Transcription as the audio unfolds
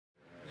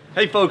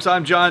Hey folks,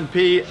 I'm John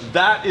P.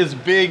 That is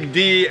Big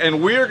D,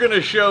 and we're going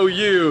to show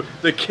you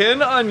the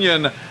Ken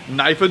Onion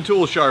knife and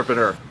tool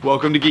sharpener.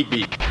 Welcome to Geek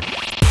Beat.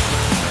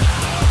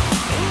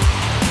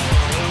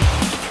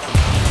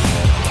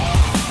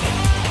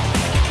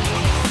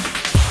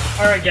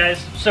 All right,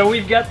 guys. So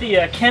we've got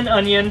the Ken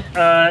Onion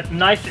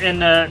knife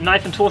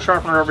and tool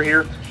sharpener over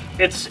here.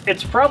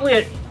 It's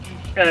probably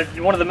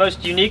one of the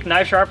most unique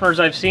knife sharpeners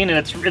I've seen, and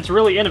it's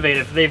really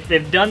innovative.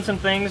 They've done some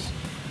things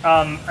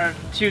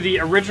to the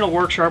original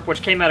Work Sharp,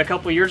 which came out a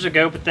couple years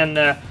ago, but then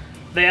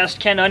they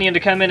asked Ken Onion to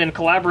come in and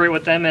collaborate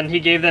with them, and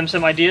he gave them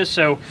some ideas.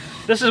 So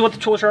this is what the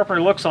tool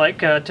sharpener looks like.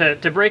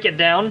 To break it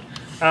down,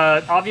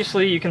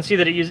 obviously you can see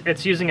that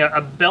it's using a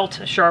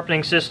belt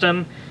sharpening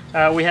system.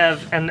 We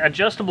have an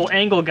adjustable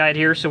angle guide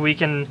here, so we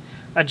can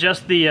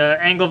adjust the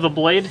angle of the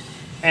blade,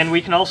 and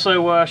we can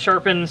also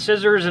sharpen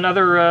scissors and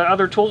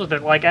other tools with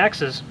it, like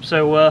axes.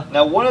 So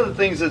now, one of the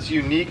things that's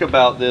unique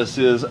about this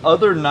is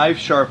other knife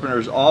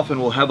sharpeners often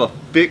will have a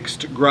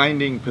fixed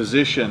grinding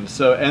position.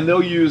 And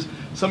they'll use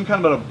some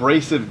kind of an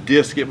abrasive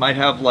disc. It might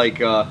have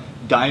like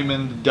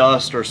diamond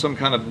dust or some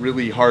kind of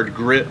really hard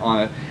grit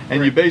on it, and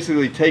right. You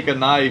basically take a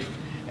knife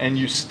and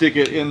you stick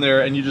it in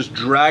there and you just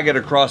drag it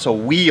across a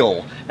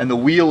wheel, and the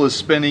wheel is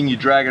spinning, you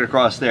drag it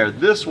across there.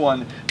 This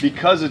one,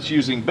 because it's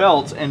using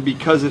belts and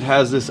because it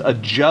has this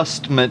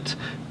adjustment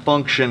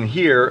function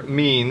here,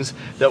 means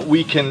that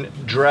we can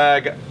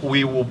drag,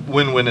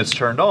 when it's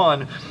turned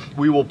on,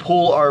 we will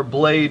pull our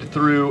blade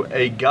through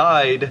a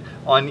guide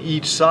on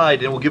each side,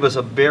 and it will give us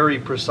a very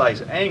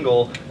precise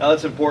angle. Now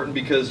that's important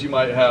because you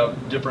might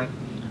have different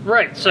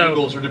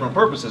angles for different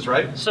purposes,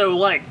 right? So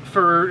like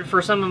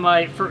for some of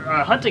my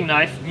hunting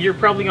knife, you're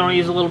probably going to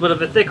use a little bit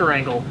of a thicker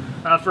angle.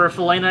 For a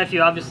fillet knife,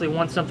 you obviously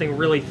want something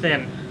really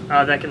thin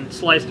that can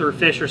slice through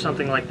fish or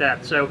something like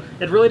that. So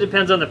it really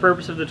depends on the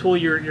purpose of the tool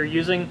you're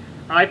using.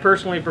 I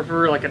personally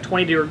prefer like a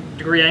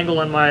 20-degree angle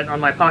on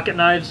my pocket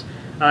knives.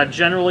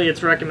 Generally,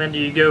 it's recommended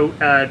you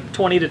go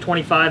 20 to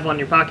 25 on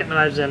your pocket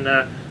knives, and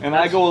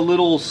I go a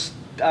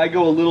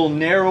little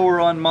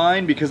narrower on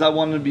mine because I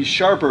want it to be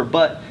sharper,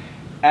 but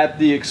at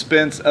the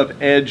expense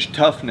of edge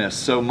toughness.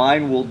 So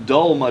mine will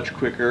dull much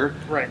quicker,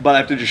 right. But I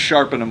have to just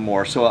sharpen them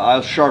more. So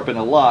I'll sharpen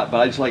a lot, but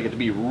I just like it to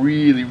be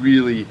really,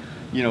 really,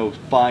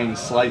 fine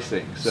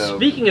slicing. So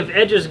speaking of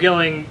edges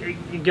going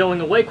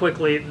away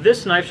quickly,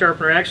 this knife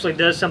sharpener actually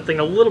does something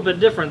a little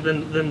bit different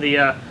than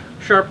the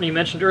sharpener you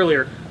mentioned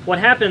earlier. What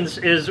happens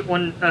is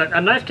when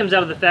a knife comes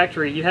out of the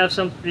factory, you have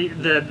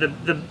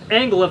the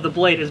angle of the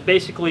blade is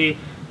basically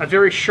a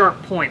very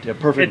sharp point. Yeah,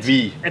 perfect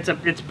V.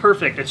 It's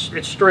perfect.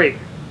 It's straight.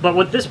 But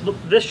what this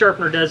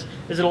sharpener does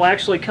is it'll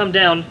actually come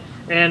down,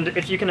 and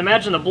if you can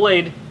imagine the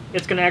blade,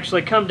 it's going to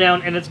actually come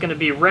down and it's going to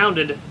be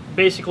rounded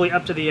basically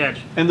up to the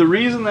edge. And the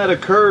reason that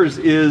occurs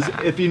is,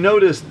 if you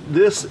notice,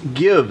 this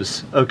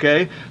gives,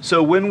 okay?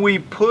 So when we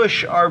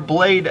push our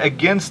blade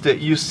against it,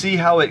 you see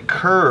how it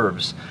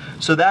curves.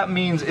 So that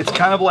means it's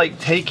kind of like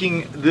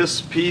taking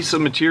this piece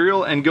of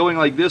material and going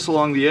like this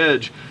along the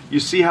edge. You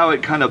see how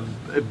it kind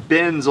of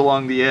bends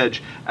along the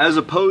edge, as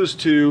opposed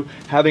to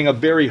having a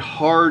very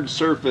hard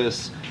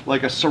surface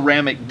like a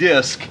ceramic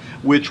disc,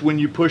 which when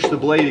you push the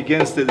blade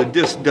against it, the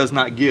disc does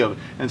not give.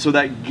 And so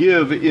that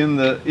give in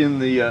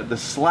the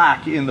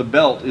slack in the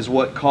belt is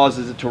what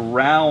causes it to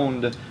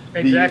round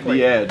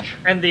the edge.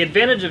 And the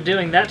advantage of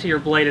doing that to your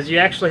blade is you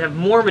actually have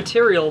more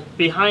material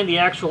behind the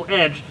actual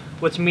edge,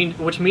 which means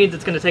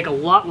it's going to take a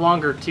lot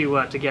longer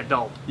to get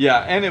dulled.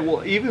 Yeah, and it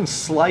will even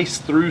slice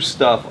through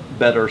stuff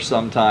better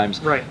sometimes.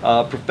 Right.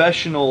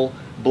 Professional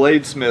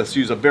bladesmiths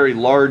use a very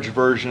large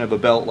version of a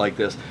belt like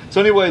this. So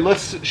anyway,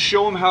 let's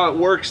show them how it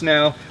works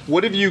now.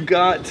 What have you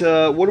got?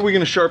 What are we going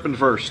to sharpen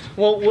first?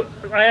 Well,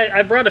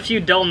 I brought a few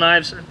dull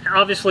knives.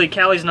 Obviously,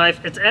 Callie's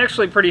knife, it's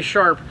actually pretty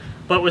sharp,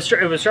 but it was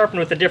sharpened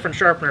with a different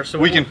sharpener. So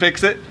we can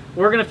fix it?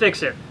 We're going to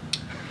fix it.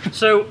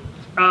 So,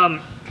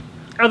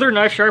 other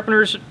knife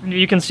sharpeners,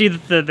 you can see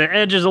that the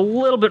edge is a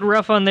little bit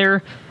rough on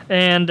there,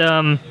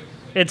 and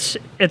it's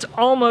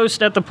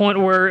almost at the point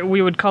where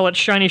we would call it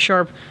shiny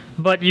sharp,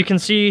 but you can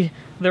see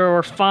there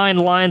are fine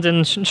lines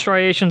and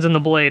striations in the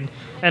blade.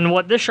 And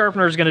what this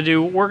sharpener is going to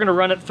do, we're going to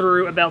run it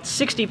through about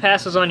 60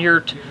 passes on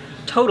your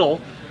total,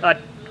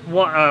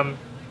 10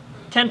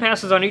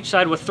 passes on each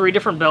side with 3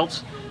 different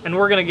belts, and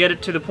we're going to get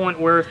it to the point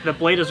where the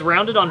blade is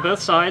rounded on both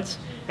sides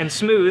and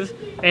smooth,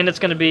 and it's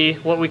going to be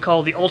what we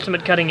call the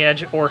ultimate cutting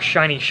edge, or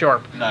shiny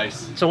sharp.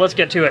 Nice. So let's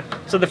get to it.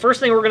 So the first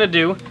thing we're going to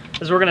do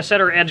is we're going to set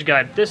our edge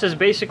guide. This is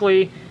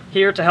basically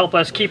here to help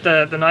us keep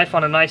the knife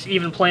on a nice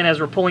even plane as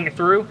we're pulling it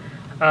through.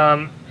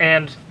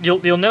 And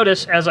you'll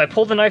notice as I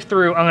pull the knife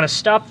through, I'm going to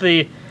stop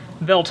the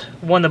belt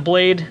when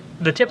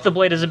the tip of the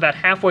blade is about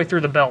halfway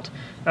through the belt,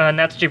 and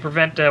that's to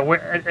prevent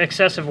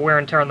excessive wear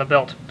and tear on the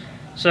belt.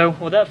 So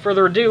without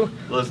further ado,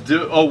 let's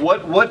do. Oh,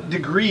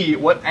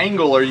 what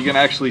angle are you going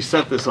to actually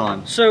set this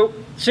on? So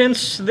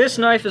since this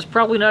knife is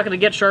probably not going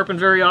to get sharpened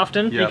very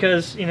often, yep,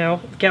 because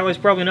Callie's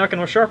probably not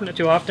going to sharpen it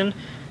too often,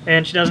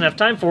 and she doesn't have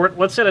time for it,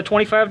 let's set a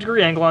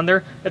 25-degree angle on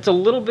there. It's a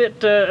little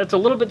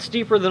bit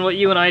steeper than what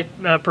you and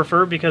I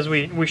prefer because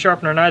we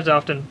sharpen our knives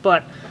often,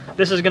 but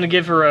this is going to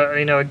give her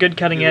a good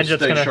cutting edge.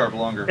 It's going to sharp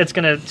longer. It's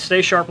going to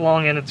stay sharp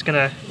long, and it's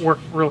going to work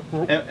real.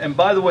 And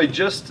by the way,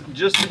 just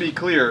to be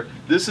clear,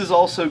 this is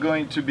also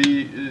going to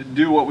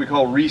do what we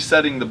call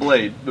resetting the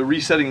blade,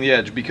 resetting the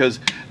edge,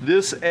 because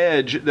this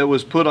edge that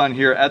was put on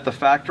here at the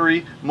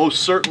factory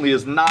most certainly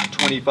is not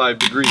 25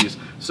 degrees.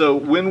 So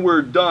when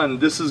we're done,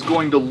 this is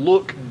going to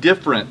look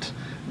different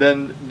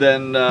than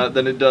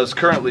it does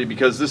currently,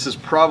 because this is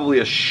probably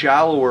a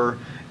shallower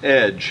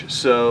edge.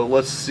 So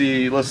let's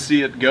see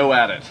it go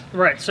at it.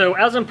 Right, so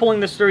as I'm pulling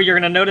this through, you're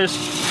going to notice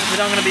that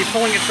I'm going to be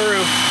pulling it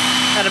through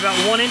at about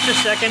 1 inch a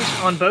second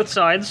on both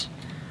sides.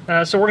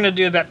 So we're going to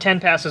do about 10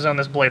 passes on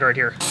this blade right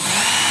here.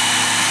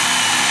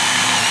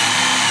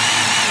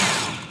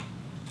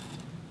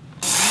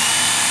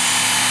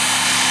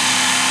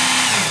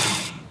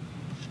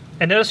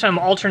 And notice how I'm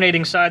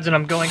alternating sides and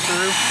I'm going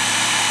through.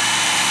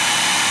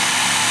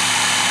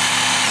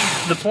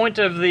 The point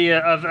of the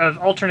of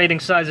alternating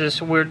sides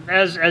is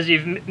as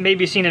you've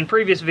maybe seen in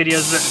previous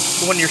videos, that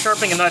when you're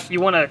sharpening a knife,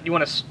 you want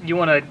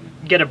to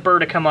get a burr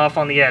to come off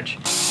on the edge.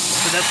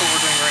 So that's what we're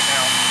doing right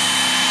now.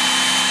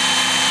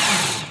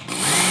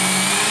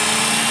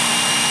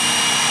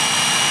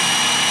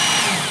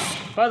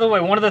 By the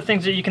way, one of the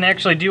things that you can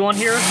actually do on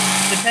here,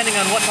 depending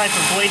on what type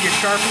of blade you're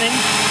sharpening,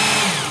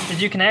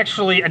 is you can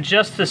actually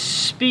adjust the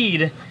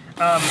speed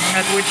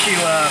at which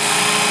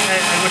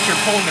you're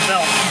pulling the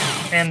belt.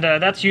 And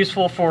that's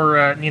useful for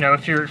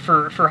if you're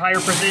for higher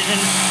precision.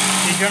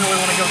 You generally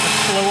want to go with a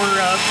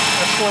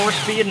slower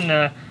speed,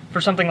 and for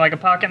something like a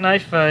pocket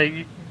knife,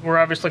 we're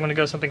obviously going to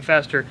go something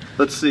faster.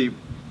 Let's see.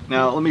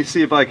 Now let me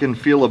see if I can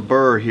feel a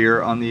burr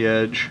here on the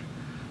edge.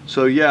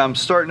 So yeah, I'm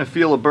starting to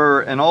feel a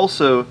burr, and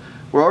also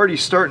we're already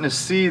starting to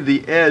see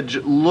the edge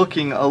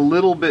looking a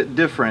little bit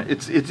different.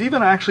 It's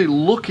even actually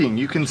looking.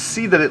 You can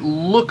see that it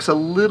looks a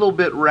little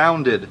bit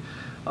rounded.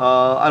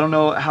 I don't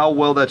know how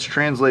well that's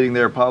translating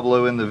there,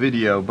 Pablo, in the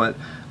video, but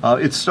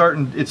it's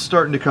starting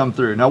to come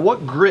through. Now,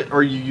 what grit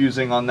are you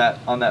using on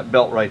that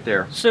belt right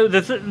there? So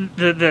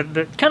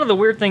the kind of the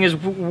weird thing is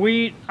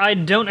I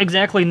don't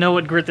exactly know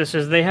what grit this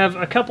is. They have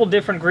a couple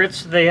different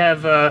grits. They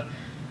have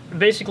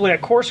basically a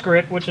coarse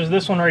grit, which is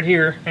this one right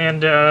here,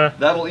 and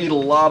that'll eat a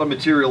lot of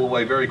material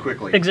away very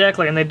quickly.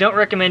 Exactly, and they don't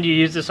recommend you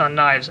use this on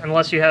knives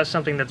unless you have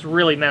something that's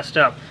really messed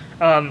up.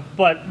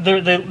 But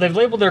they've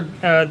labeled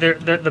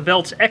the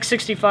belts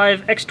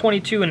X65,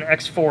 X22, and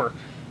X4.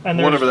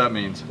 And whatever that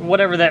means.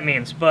 Whatever that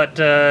means, but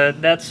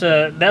that's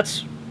what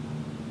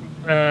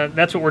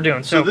we're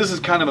doing. So this is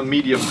kind of a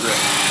medium grit.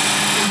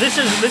 This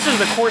is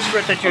the coarse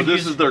grit that you're using.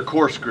 This is their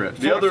coarse grit.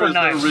 The other is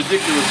the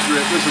ridiculous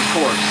grit. This is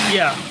coarse.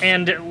 Yeah,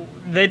 and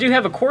they do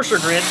have a coarser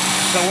grit,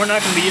 but we're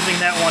not going to be using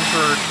that one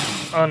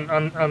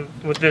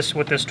with this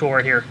tool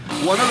right here.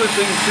 One other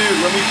thing too,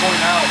 let me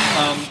point out,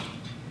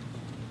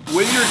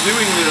 when you're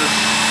doing this,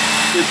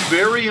 it's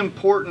very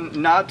important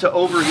not to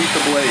overheat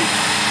the blade.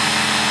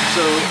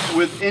 So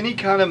with any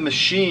kind of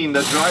machine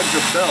that drives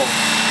a belt,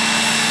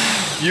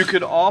 you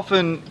could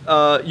often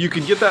you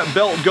could get that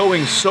belt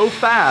going so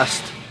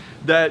fast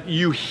that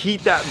you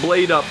heat that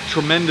blade up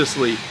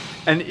tremendously.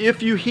 And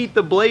if you heat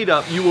the blade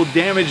up, you will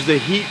damage the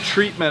heat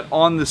treatment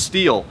on the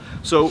steel.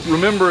 So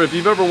remember, if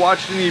you've ever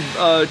watched any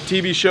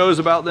TV shows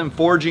about them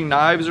forging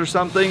knives or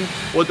something,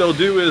 what they'll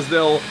do is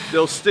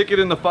they'll stick it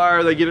in the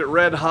fire, they get it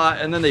red hot,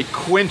 and then they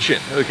quench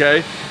it,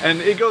 okay?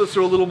 And it goes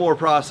through a little more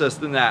process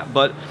than that.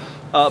 But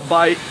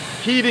by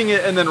heating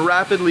it and then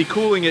rapidly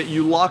cooling it,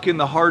 you lock in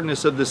the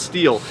hardness of the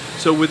steel.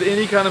 So with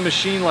any kind of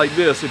machine like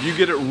this, if you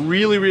get it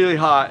really, really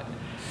hot,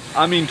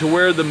 I mean to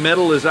where the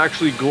metal is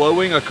actually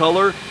glowing a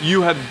color,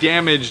 you have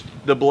damaged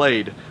the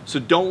blade. So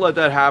don't let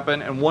that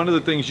happen. And one of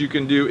the things you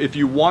can do if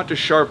you want to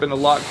sharpen a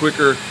lot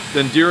quicker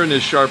than Darren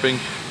is sharpening,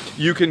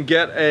 you can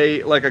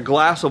get like a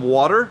glass of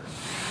water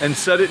and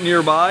set it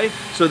nearby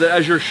so that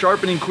as you're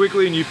sharpening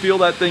quickly and you feel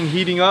that thing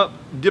heating up,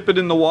 dip it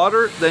in the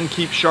water, then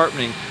keep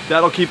sharpening.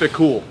 That'll keep it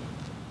cool.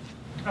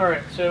 All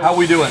right, so how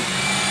we doing?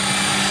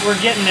 We're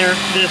getting there.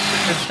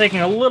 It's taking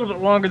a little bit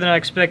longer than I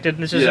expected.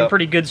 This is in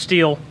pretty good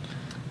steel.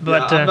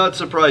 But yeah, I'm not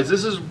surprised.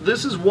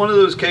 This is one of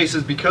those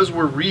cases, because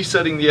we're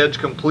resetting the edge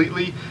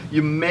completely,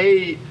 you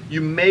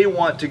may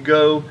want to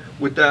go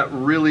with that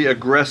really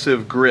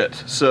aggressive grit.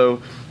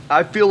 So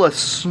I feel a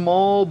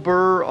small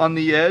burr on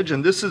the edge,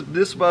 and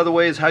this by the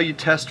way is how you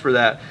test for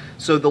that.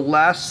 So the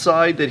last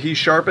side that he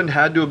sharpened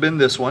had to have been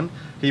this one.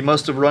 He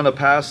must have run a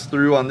pass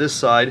through on this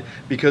side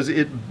because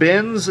it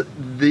bends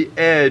the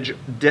edge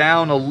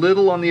down a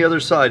little on the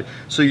other side.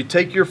 So you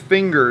take your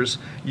fingers,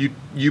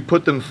 you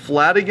put them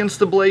flat against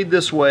the blade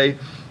this way,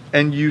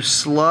 and you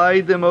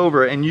slide them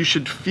over, and you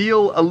should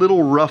feel a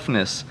little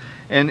roughness.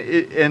 And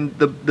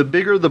the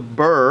bigger the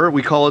burr,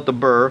 we call it the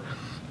burr,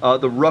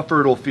 the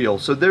rougher it'll feel.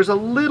 So there's a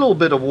little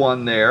bit of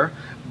one there,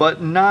 but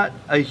not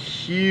a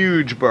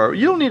huge burr.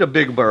 You don't need a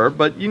big burr,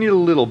 but you need a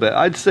little bit.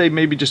 I'd say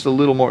maybe just a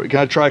little more. Can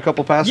I try a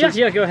couple passes?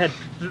 Yeah, go ahead.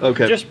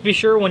 Okay. Just be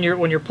sure when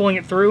you're pulling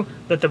it through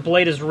that the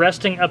blade is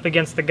resting up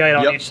against the guide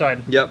on each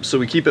side. Yep, so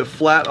we keep it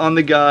flat on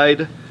the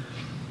guide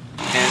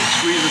and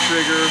squeeze the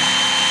trigger.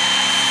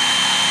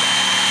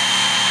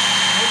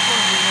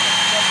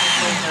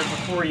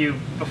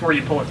 Before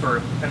you pull it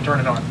through and turn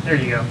it on. There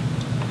you go.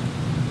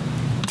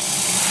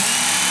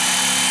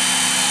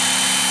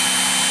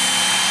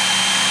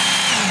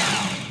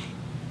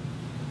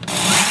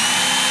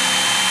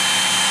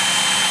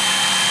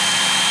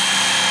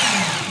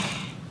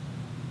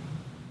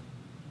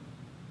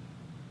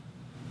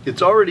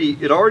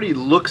 It already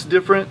looks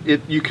different.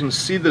 You can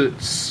see that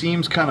it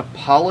seems kind of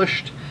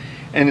polished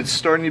and it's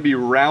starting to be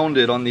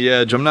rounded on the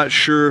edge. I'm not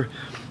sure,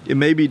 it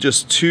may be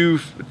just too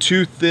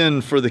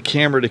thin for the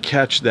camera to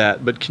catch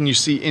that, but can you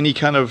see any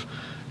kind of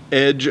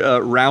edge,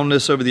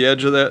 roundness over the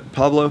edge of that,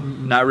 Pablo?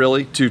 Not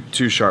really?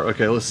 Too sharp.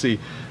 Okay, let's see.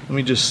 Let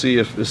me just see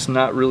if it's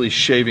not really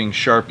shaving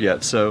sharp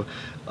yet. So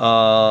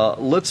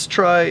let's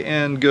try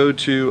and go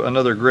to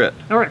another grit.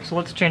 All right, so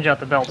let's change out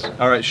the belts.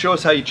 All right, show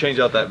us how you change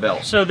out that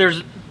belt. So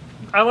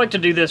I like to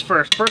do this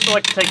first. First, I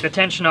like to take the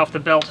tension off the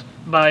belt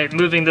by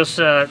moving this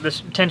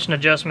this tension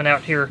adjustment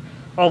out here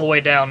all the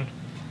way down.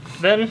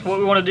 Then what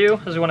we want to do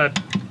is we want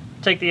to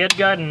take the edge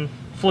guide and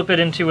flip it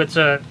into its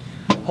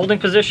holding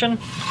position.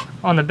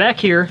 On the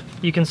back here,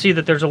 you can see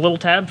that there's a little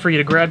tab for you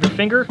to grab your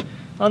finger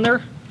on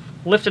there,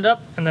 lift it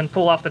up, and then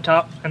pull off the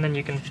top, and then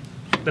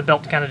the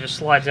belt kind of just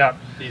slides out.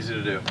 Easy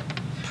to do.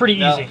 Pretty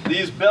now, easy.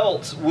 These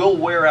belts will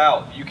wear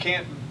out. You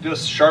can't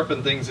just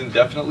sharpen things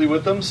indefinitely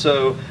with them,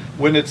 so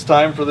when it's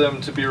time for them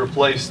to be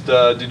replaced,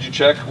 did you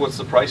check what's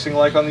the pricing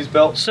like on these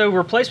belts? So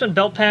replacement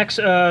belt packs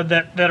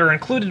that are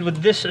included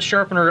with this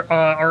sharpener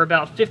are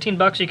about 15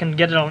 bucks. You can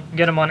get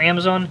them on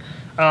Amazon,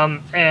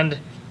 and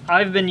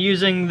I've been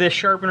using this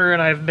sharpener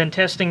and I've been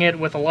testing it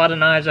with a lot of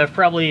knives. I've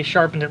probably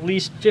sharpened at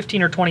least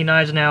 15 or 20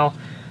 knives now.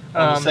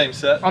 On the same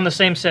set? On the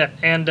same set.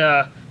 And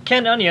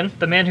Ken Onion,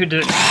 the man who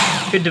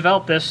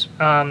developed this,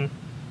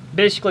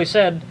 basically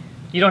said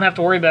you don't have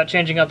to worry about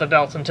changing out the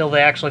belts until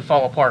they actually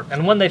fall apart.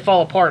 And when they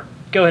fall apart,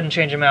 go ahead and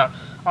change them out.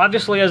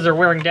 Obviously, as they're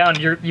wearing down,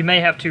 you may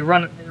have to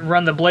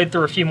run the blade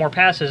through a few more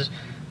passes,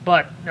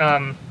 but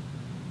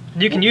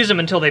you can use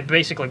them until they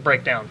basically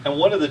break down. And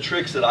one of the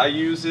tricks that I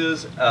use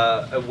is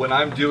when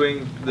I'm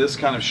doing this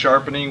kind of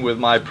sharpening with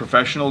my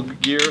professional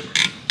gear,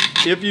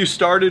 if you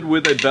started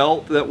with a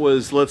belt that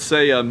was, let's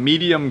say, a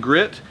medium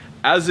grit,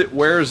 as it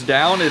wears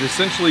down, it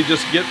essentially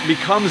just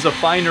becomes a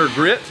finer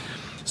grit.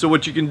 So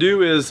what you can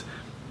do is,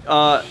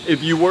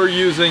 if you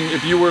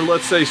were,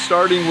 let's say,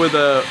 starting with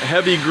a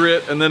heavy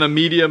grit and then a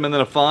medium and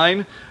then a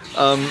fine,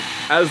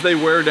 as they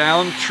wear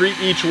down, treat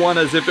each one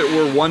as if it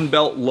were one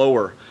belt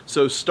lower.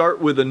 So start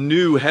with a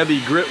new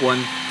heavy grit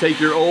one, take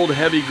your old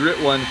heavy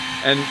grit one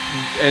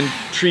and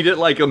treat it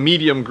like a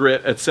medium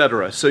grit,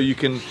 etc. So you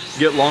can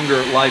get longer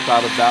life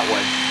out of that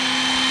way.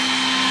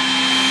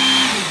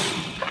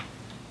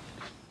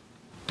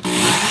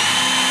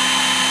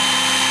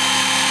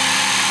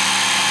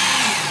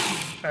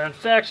 In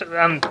fact,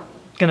 I'm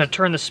gonna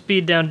turn the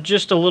speed down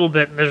just a little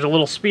bit. There's a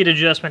little speed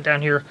adjustment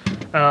down here.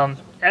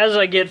 As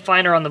I get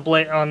finer on the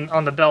blade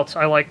on the belts,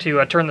 I like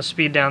to turn the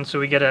speed down so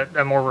we get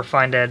a more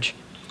refined edge.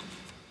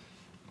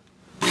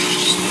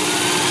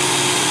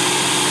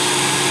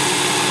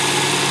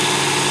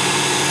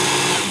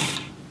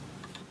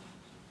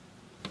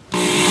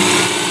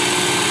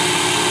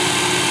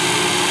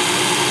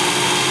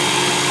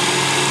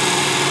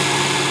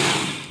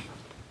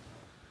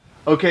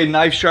 Okay,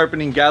 knife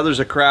sharpening gathers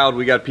a crowd.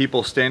 We got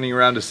people standing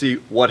around to see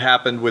what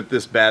happened with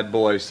this bad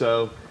boy.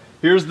 So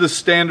here's the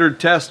standard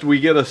test. We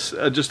get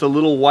just a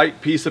little white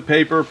piece of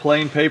paper,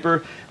 plain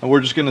paper, and we're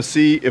just gonna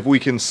see if we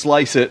can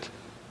slice it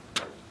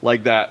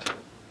like that.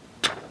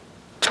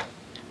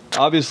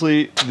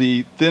 Obviously,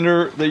 the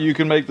thinner that you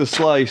can make the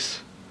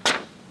slice,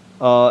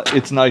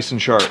 it's nice and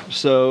sharp.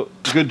 So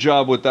good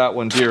job with that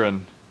one,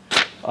 Kieran.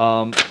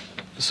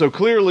 So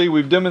clearly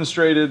we've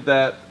demonstrated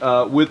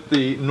that with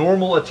the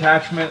normal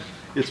attachment,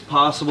 it's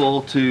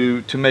possible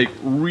to make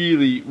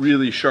really,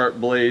 really sharp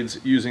blades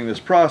using this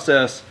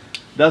process.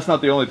 That's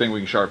not the only thing we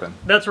can sharpen.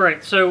 That's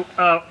right. So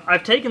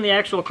I've taken the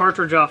actual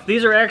cartridge off.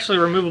 These are actually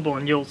removable,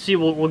 and you'll see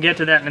we'll get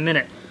to that in a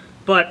minute.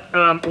 But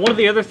one of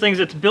the other things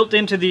that's built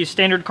into the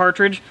standard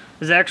cartridge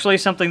is actually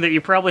something that you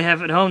probably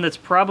have at home that's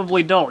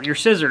probably dull, your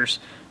scissors.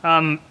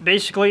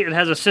 Basically, it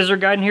has a scissor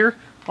guide in here.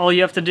 All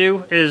you have to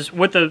do is,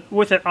 with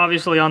it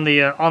obviously on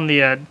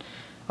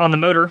the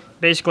motor,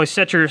 basically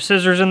set your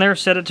scissors in there,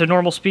 set it to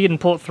normal speed, and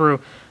pull it through.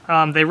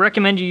 They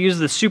recommend you use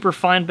the super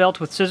fine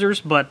belt with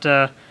scissors, but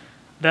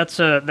that's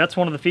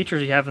one of the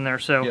features you have in there.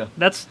 So yeah,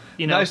 that's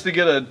nice to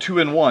get a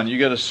 2-in-1. You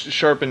got to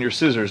sharpen your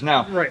scissors.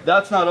 Now, right.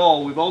 That's not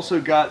all. We've also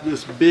got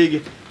this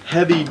big,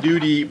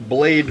 heavy-duty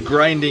blade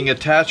grinding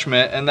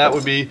attachment, and that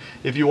would be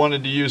if you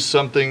wanted to use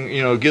something,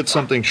 get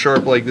something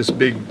sharp like this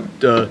big.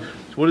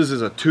 What is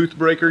this, a tooth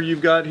breaker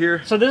you've got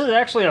here? So this is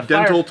actually a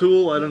dental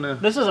tool? I don't know.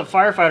 This is a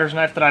firefighter's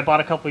knife that I bought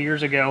a couple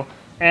years ago,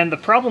 And the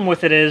problem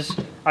with it is,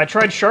 I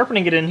tried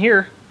sharpening it in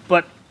here,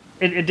 but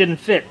it didn't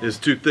fit. It's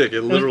too thick.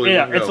 It literally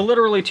won't go. It's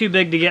literally too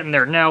big to get in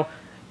there. Now,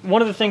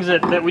 one of the things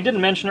that we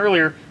didn't mention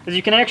earlier is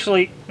you can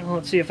actually,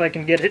 let's see if I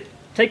can get it,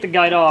 take the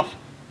guide off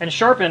and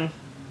sharpen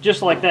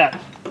just like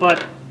that.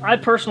 But I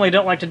personally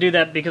don't like to do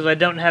that because I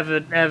don't have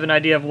an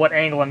idea of what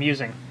angle I'm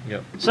using.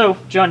 Yep. So,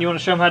 John, you want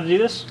to show them how to do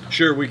this?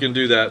 Sure, we can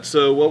do that.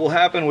 So what will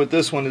happen with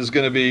this one is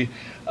going to be,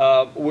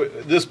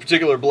 this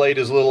particular blade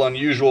is a little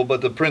unusual,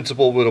 but the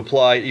principle would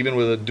apply even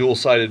with a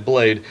dual-sided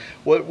blade.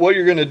 What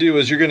you're going to do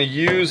is you're going to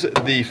use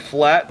the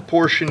flat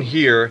portion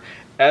here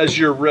as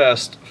your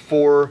rest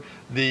for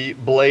the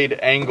blade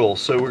angle.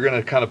 So we're going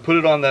to kind of put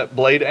it on that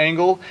blade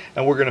angle,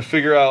 and we're going to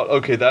figure out,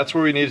 okay, that's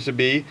where we need it to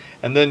be.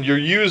 And then you're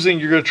going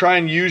to try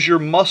and use your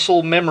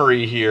muscle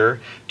memory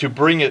here to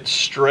bring it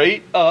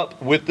straight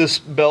up with this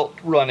belt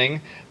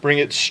running, bring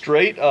it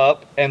straight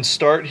up and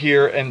start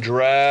here and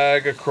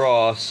drag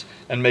across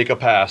and make a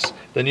pass.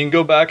 Then you can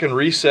go back and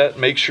reset,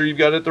 make sure you've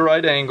got it at the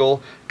right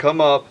angle,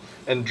 come up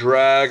and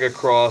drag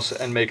across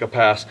and make a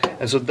pass.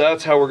 And so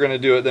that's how we're going to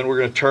do it. Then we're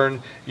going to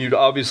turn, you'd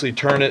obviously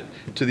turn it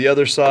to the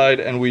other side,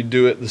 and we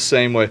do it the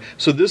same way.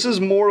 So this is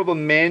more of a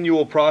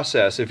manual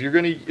process. If you're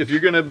going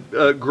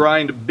to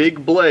grind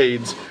big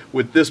blades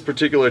with this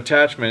particular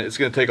attachment, it's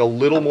going to take a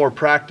little more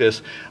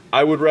practice.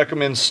 I would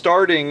recommend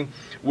starting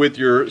with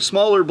your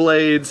smaller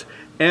blades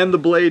and the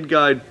blade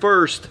guide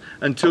first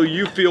until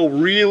you feel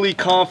really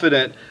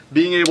confident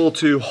being able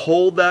to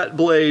hold that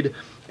blade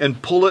and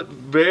pull it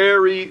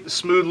very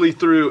smoothly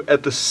through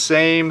at the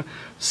same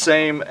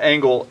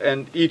angle,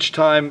 and each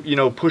time, you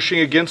know, pushing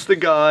against the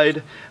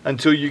guide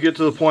until you get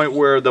to the point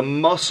where the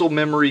muscle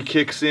memory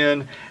kicks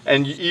in,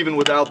 and even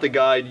without the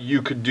guide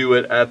you could do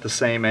it at the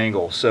same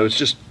angle. So it's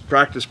just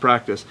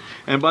practice.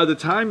 And by the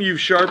time you've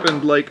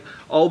sharpened like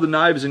all the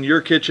knives in your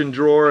kitchen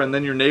drawer, and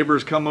then your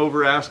neighbors come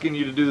over asking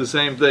you to do the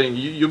same thing,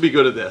 you'll be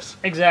good at this.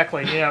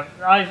 Exactly. Yeah,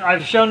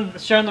 I've shown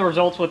the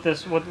results with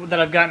this that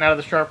I've gotten out of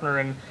the sharpener,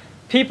 and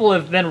people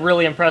have been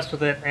really impressed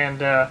with it,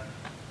 and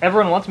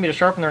everyone wants me to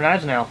sharpen their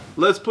knives now.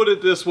 Let's put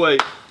it this way.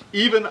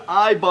 Even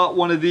I bought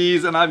one of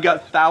these, and I've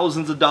got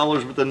thousands of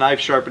dollars worth of knife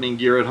sharpening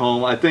gear at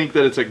home. I think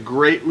that it's a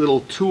great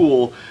little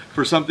tool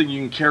for something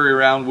you can carry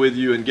around with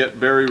you and get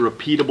very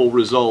repeatable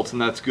results,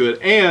 and that's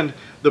good. And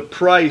the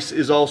price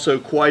is also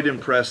quite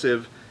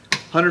impressive.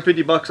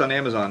 150 bucks on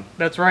Amazon.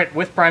 That's right,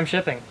 with Prime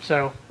shipping.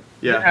 So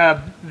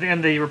yeah.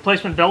 And the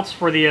replacement belts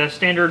for the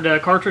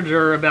standard cartridge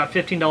are about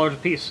 $15 a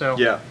piece. So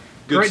yeah.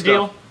 Good great stuff.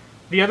 Deal.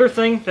 The other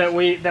thing that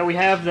we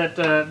have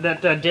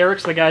that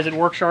Derek's, the guys at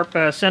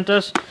Worksharp, sent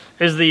us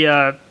is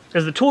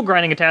the tool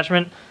grinding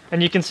attachment,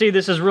 and you can see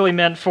this is really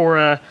meant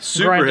for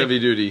super heavy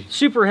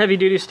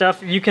duty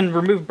stuff. You can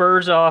remove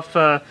burrs off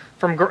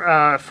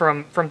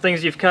from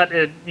things you've cut.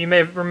 You may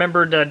have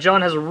remembered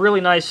John has a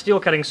really nice steel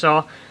cutting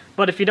saw,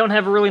 but if you don't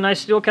have a really nice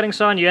steel cutting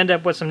saw and you end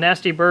up with some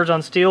nasty burrs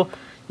on steel,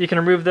 you can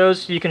remove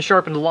those. You can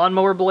sharpen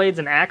lawnmower blades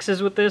and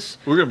axes with this.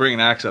 We're gonna bring an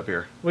axe up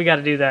here. We got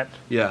to do that.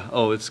 Yeah.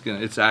 Oh,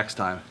 it's axe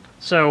time.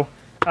 So,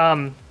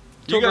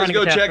 you guys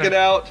go check it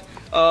out.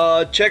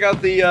 Check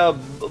out the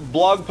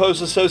blog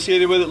post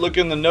associated with it. Look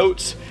in the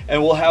notes,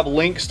 and we'll have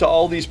links to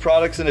all these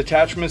products and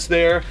attachments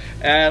there.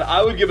 And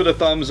I would give it a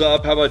thumbs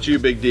up. How about you,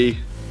 Big D?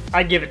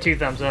 I'd give it 2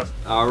 thumbs up.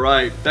 All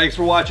right. Thanks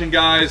for watching,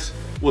 guys.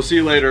 We'll see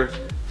you later.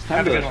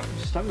 Have a good one.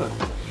 It's time to,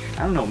 I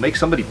don't know, make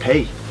somebody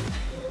pay.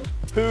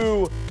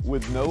 Who,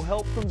 with no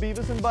help from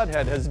Beavis and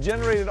Butthead, has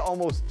generated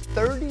almost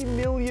 30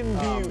 million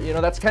views. You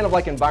know, that's kind of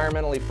like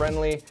environmentally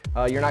friendly.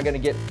 You're not going to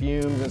get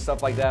fumes and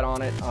stuff like that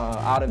on it,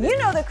 out of it. You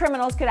know that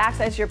criminals could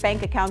access your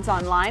bank accounts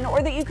online,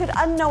 or that you could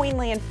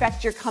unknowingly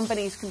infect your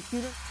company's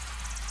computer.